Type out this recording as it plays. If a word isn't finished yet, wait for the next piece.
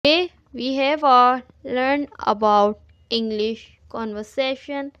Today we have all learned about English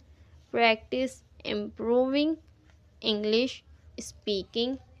conversation, practice, improving English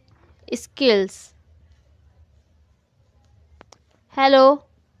speaking skills. Hello,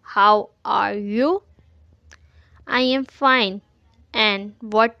 how are you? I am fine. And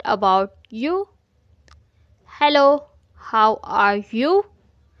what about you? Hello, how are you?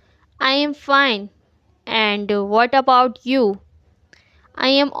 I am fine. And what about you? I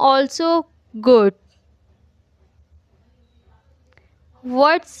am also good.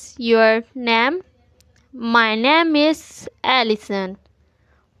 What's your name? My name is Allison.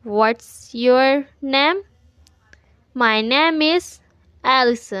 What's your name? My name is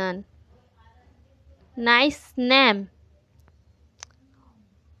Allison. Nice name.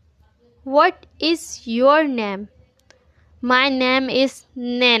 What is your name? My name is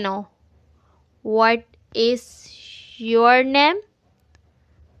Nano. What is your name?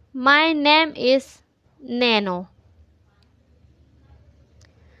 My name is Nano.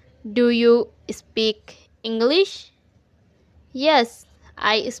 Do you speak English? Yes,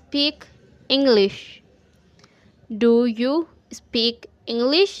 I speak English. Do you speak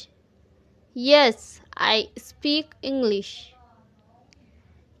English? Yes, I speak English.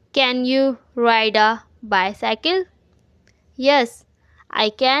 Can you ride a bicycle? Yes,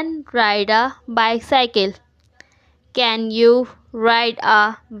 I can ride a bicycle. Can you ride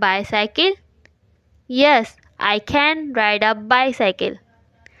a bicycle? Yes, I can ride a bicycle.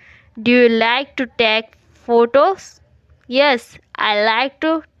 Do you like to take photos? Yes, I like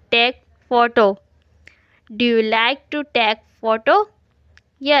to take photo. Do you like to take photo?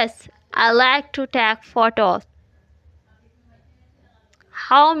 Yes, I like to take photos.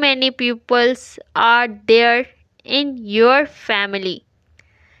 How many pupils are there in your family?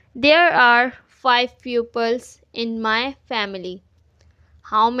 There are 5 pupils in my family.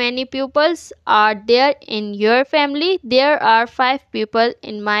 How many pupils are there in your family? There are 5 people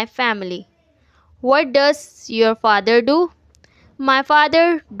in my family. What does your father do? My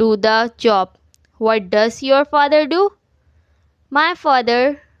father do the job. What does your father do? My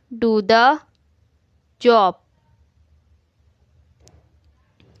father do the job.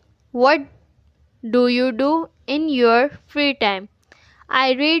 What do you do in your free time?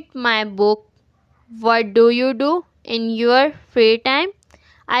 I read my book. What do you do in your free time?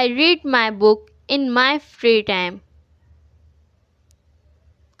 I read my book in my free time.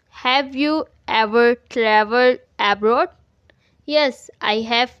 Have you ever traveled abroad? Yes, I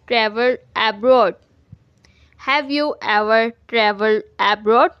have traveled abroad. Have you ever traveled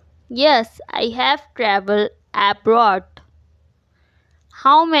abroad? Yes, I have traveled abroad.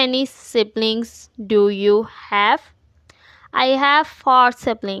 How many siblings do you have? I have 4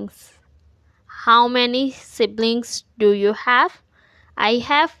 siblings. How many siblings do you have? I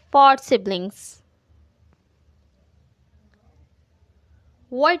have 4 siblings.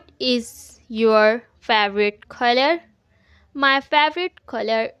 What is your favorite color? My favorite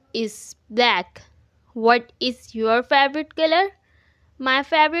color is black. What is your favorite color? My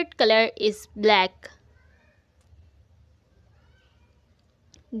favorite color is black.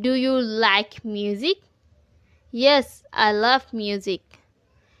 Do you like music? Yes, I love music.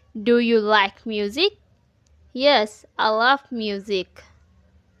 Do you like music? Yes, I love music.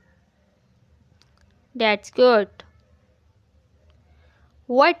 That's good.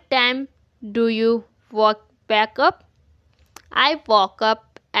 What time do you wake up? I woke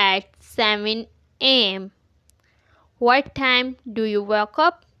up at 7 a.m. What time do you wake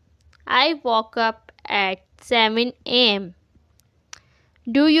up? I woke up at 7 a.m.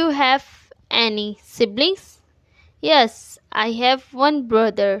 Do you have any siblings? Yes, I have one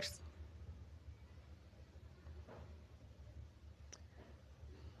brother.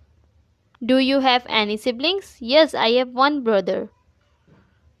 Do you have any siblings? Yes, I have one brother.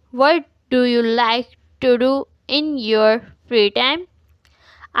 What do you like to do in your free time?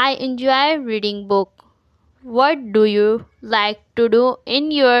 I enjoy reading book. What do you like to do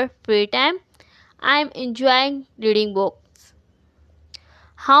in your free time? I'm enjoying reading books.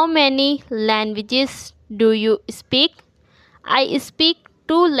 How many languages do you speak? I speak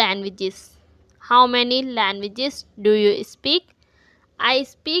 2 languages. How many languages do you speak? I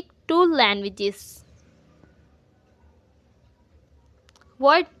speak 2 languages.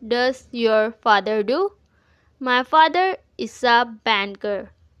 What does your father do? My father is a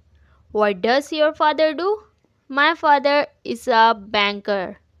banker. What does your father do? My father is a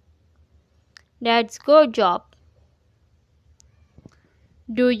banker. That's good job.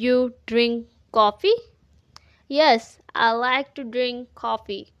 Do you drink coffee? Yes, I like to drink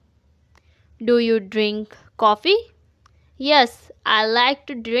coffee. Do you drink coffee? Yes, I like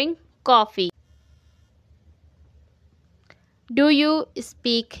to drink coffee. Do you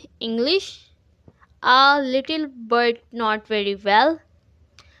speak English? A little but not very well.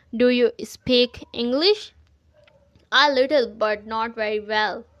 Do you speak English? A little but not very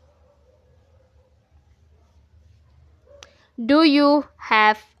well. Do you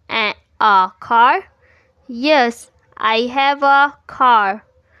have a car? Yes, I have a car.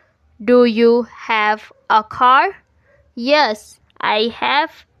 Do you have a car? Yes, I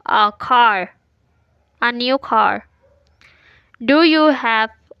have a car. A new car. Do you have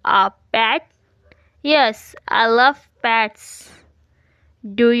a pet? Yes, I love pets.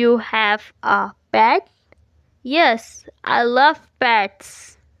 Do you have a pet? Yes, I love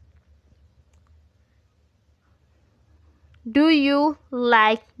pets. Do you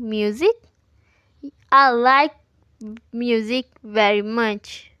like music? I like music very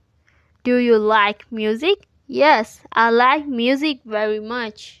much. Do you like music? Yes, I like music very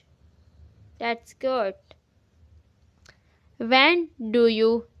much. That's good. When do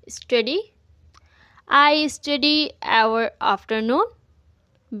you study? I study our afternoon.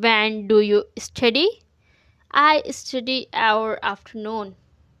 When do you study? I study our afternoon.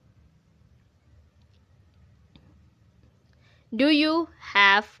 Do you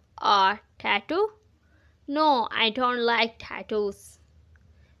have a tattoo? No, I don't like tattoos.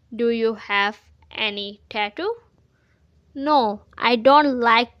 Do you have any tattoo? No, I don't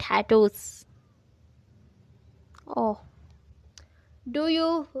like tattoos. Oh. Do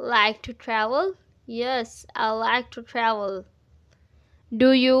you like to travel? Yes, I like to travel.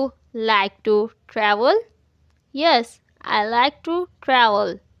 Do you like to travel? Yes, I like to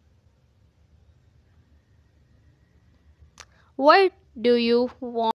travel. What do you want?